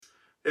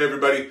Hey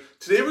everybody,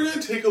 today we're going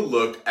to take a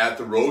look at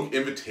the Rogue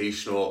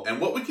Invitational and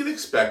what we can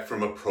expect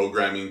from a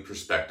programming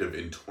perspective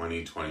in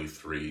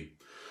 2023.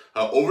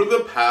 Over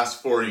the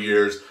past 4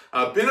 years,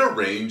 been a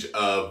range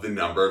of the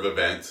number of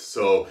events.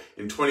 So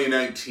in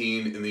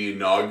 2019, in the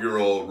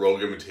inaugural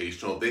Rogue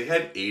Invitational, they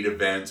had 8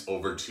 events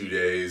over 2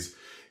 days.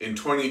 In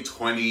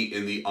 2020,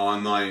 in the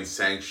online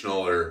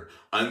sanctional or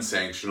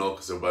unsanctional,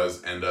 because it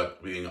was end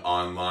up being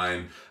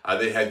online,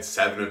 they had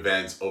 7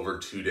 events over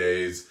 2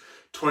 days.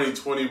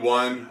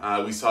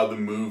 2021, we saw the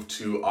move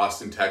to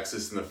Austin,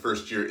 Texas in the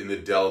first year in the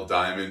Dell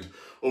Diamond.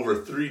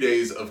 Over 3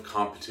 days of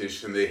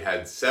competition, they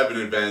had 7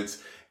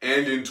 events.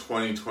 And in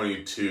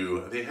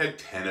 2022, they had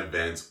 10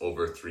 events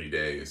over 3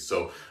 days.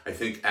 So I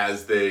think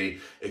as they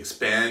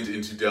expand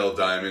into Dell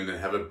Diamond and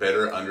have a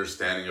better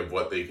understanding of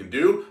what they can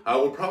do,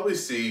 we'll probably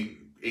see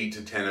 8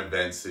 to 10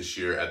 events this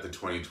year at the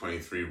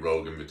 2023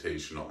 Rogue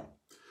Invitational.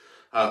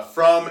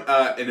 From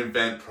an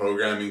event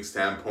programming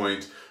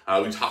standpoint,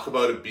 we talk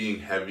about it being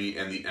heavy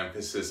and the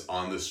emphasis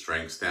on the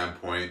strength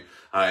standpoint.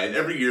 And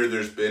every year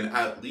there's been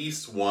at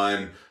least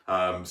one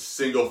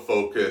single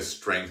focus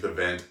strength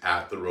event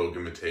at the Rogue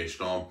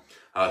Invitational.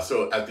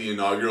 So at the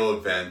inaugural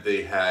event,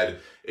 they had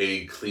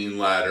a clean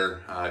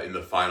ladder in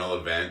the final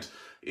event.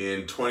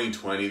 In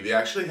 2020, they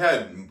actually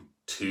had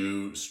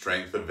 2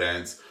 strength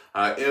events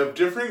of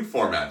differing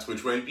formats,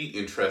 which might be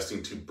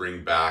interesting to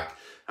bring back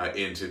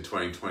into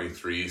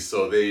 2023.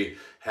 So they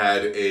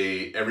had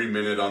a every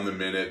minute on the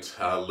minute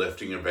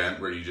lifting event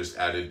where you just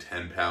added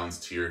 10 pounds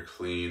to your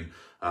clean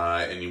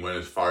and you went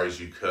as far as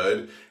you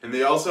could. And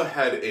they also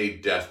had a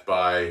death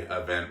by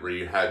event where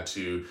you had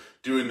to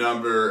do a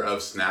number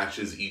of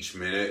snatches each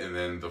minute, and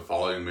then the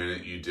following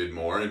minute you did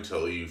more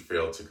until you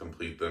failed to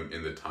complete them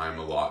in the time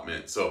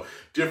allotment. So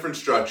different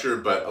structure,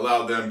 but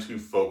allowed them to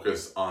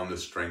focus on the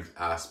strength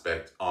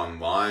aspect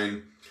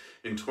online.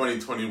 In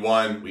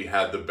 2021, we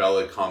had the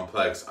Bella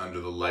Complex under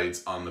the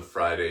lights on the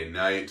Friday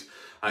night.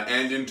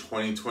 And in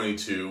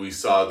 2022, we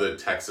saw the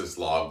Texas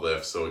log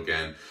lift. So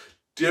again,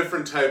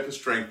 different type of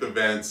strength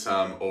events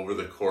over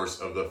the course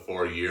of the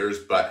 4 years,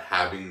 but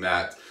having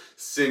that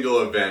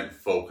single event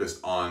focused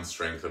on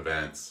strength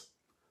events.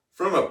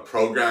 From a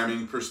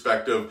programming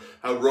perspective,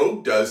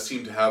 Rogue does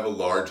seem to have a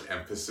large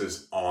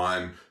emphasis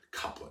on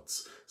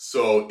couplets.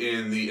 So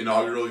in the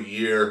inaugural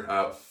year,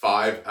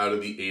 5 out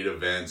of the 8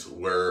 events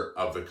were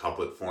of the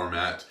couplet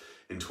format.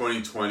 In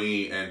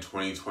 2020 and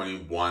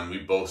 2021, we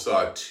both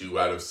saw 2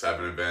 out of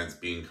 7 events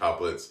being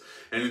couplets.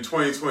 And in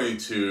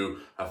 2022,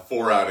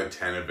 4 out of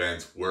 10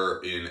 events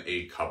were in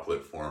a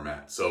couplet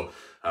format. So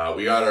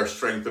we got our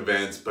strength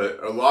events,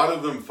 but a lot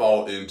of them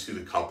fall into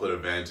the couplet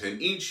event.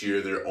 And each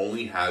year there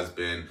only has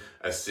been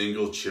a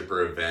single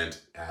chipper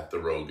event at the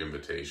Rogue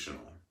Invitational.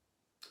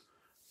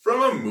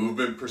 From a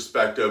movement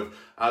perspective,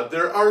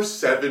 there are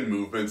 7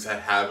 movements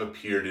that have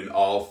appeared in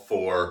all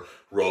 4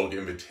 Rogue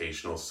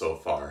Invitationals so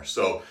far.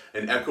 So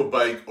an echo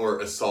bike or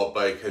assault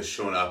bike has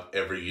shown up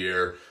every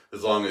year,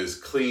 as long as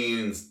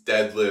cleans,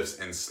 deadlifts,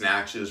 and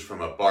snatches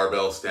from a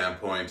barbell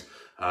standpoint.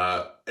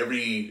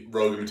 Every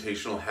Rogue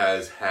Invitational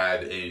has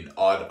had an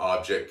odd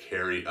object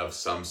carry of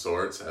some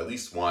sorts, at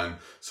least one.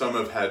 Some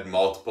have had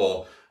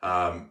multiple.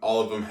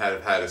 All of them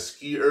have had a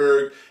ski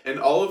erg, and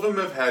all of them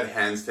have had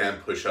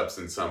handstand push-ups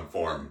in some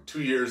form.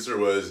 2 years there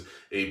was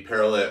a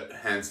parallel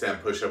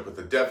handstand push-up with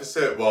a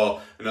deficit,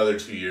 while another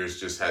 2 years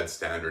just had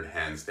standard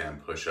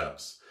handstand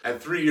push-ups.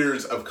 At 3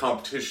 years of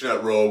competition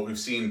at Rogue, we've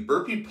seen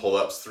burpee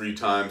pull-ups 3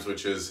 times,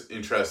 which is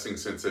interesting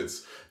since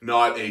it's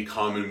not a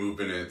common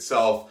movement in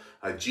itself.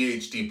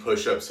 GHD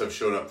push-ups have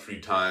shown up 3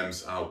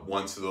 times.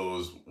 Once of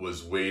those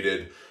was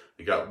weighted.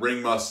 We got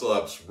ring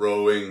muscle-ups,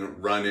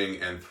 rowing,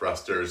 running, and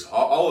thrusters.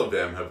 All of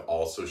them have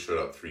also showed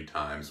up 3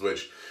 times,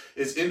 which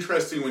is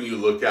interesting when you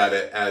look at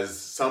it as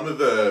some of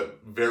the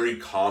very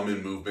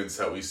common movements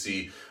that we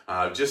see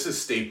just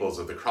as staples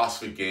of the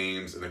CrossFit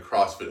Games and the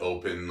CrossFit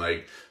Open,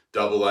 like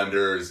double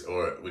unders,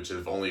 which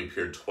have only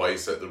appeared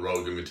twice at the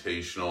Rogue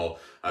Invitational.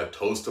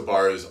 Toes to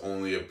bar has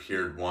only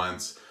appeared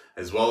once,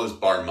 as well as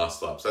bar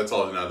muscle-ups. That's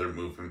all another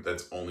movement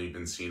that's only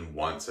been seen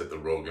once at the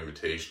Rogue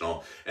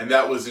Invitational, and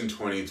that was in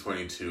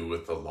 2022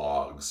 with the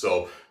log.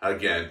 So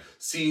again,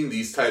 seeing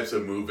these types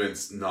of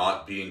movements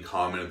not being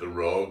common at the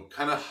Rogue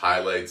kind of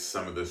highlights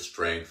some of the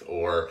strength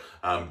or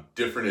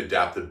different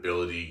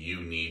adaptability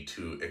you need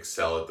to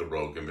excel at the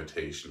Rogue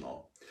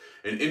Invitational.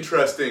 And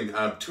interesting,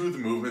 2 of the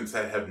movements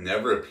that have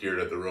never appeared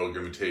at the Rogue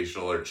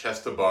Invitational are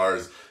chest to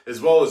bars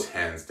as well as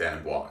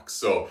handstand walks.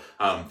 So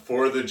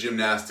for the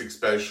gymnastic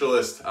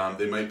specialist,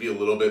 they might be a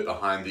little bit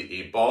behind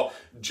the 8 ball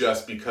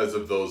just because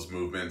of those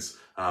movements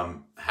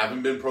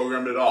haven't been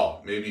programmed at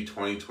all. Maybe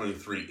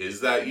 2023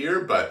 is that year,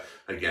 but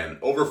again,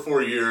 over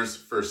 4 years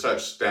for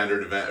such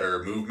standard event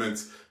or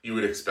movements, you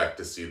would expect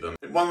to see them.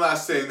 And one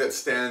last thing that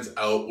stands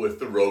out with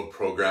the Rogue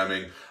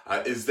programming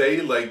is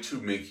they like to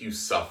make you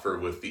suffer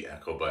with the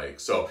Echo Bike.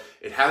 So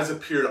it has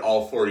appeared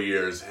all 4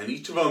 years, and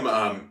each of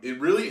them, it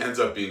really ends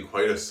up being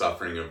quite a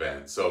suffering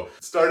event. So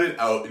it started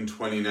out in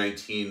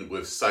 2019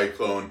 with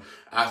Cyclone.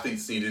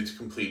 Athletes needed to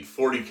complete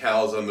 40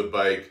 cals on the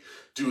bike,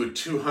 do a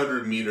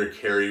 200-meter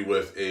carry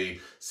with a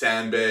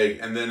sandbag,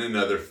 and then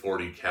another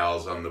 40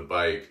 cals on the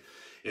bike.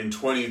 In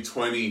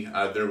 2020,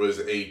 there was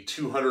a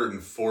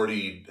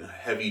 240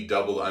 heavy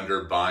double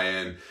under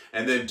buy-in,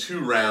 and then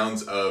 2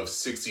 rounds of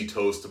 60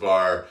 toes to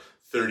bar,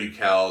 30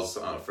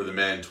 cals for the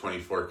men,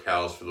 24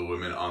 cals for the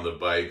women on the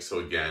bike. So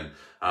again,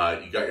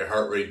 you got your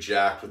heart rate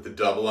jacked with the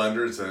double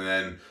unders, and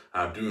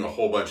then doing a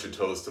whole bunch of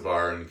toes to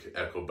bar and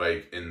echo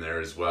bike in there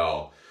as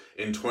well.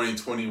 In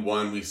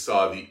 2021, we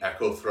saw the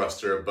Echo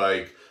Thruster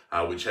bike,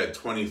 which had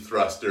 20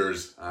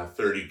 thrusters,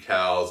 30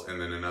 cals, and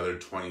then another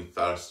 20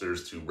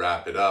 thrusters to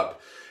wrap it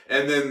up.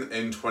 And then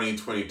in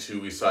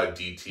 2022, we saw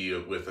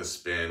DT with a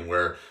spin,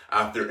 where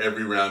after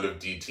every round of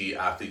DT,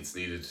 athletes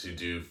needed to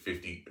do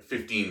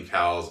 15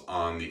 cals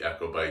on the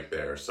Echo bike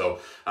there. So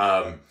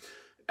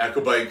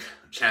Echo bike,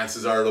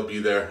 chances are it'll be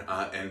there,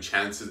 and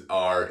chances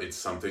are it's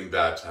something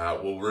that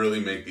will really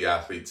make the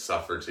athletes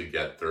suffer to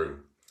get through.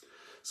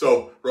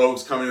 So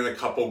Rogue's coming in a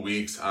couple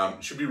weeks.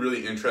 Should be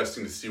really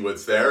interesting to see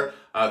what's there.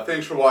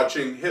 Thanks for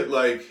watching. Hit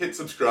like, hit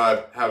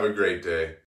subscribe. Have a great day.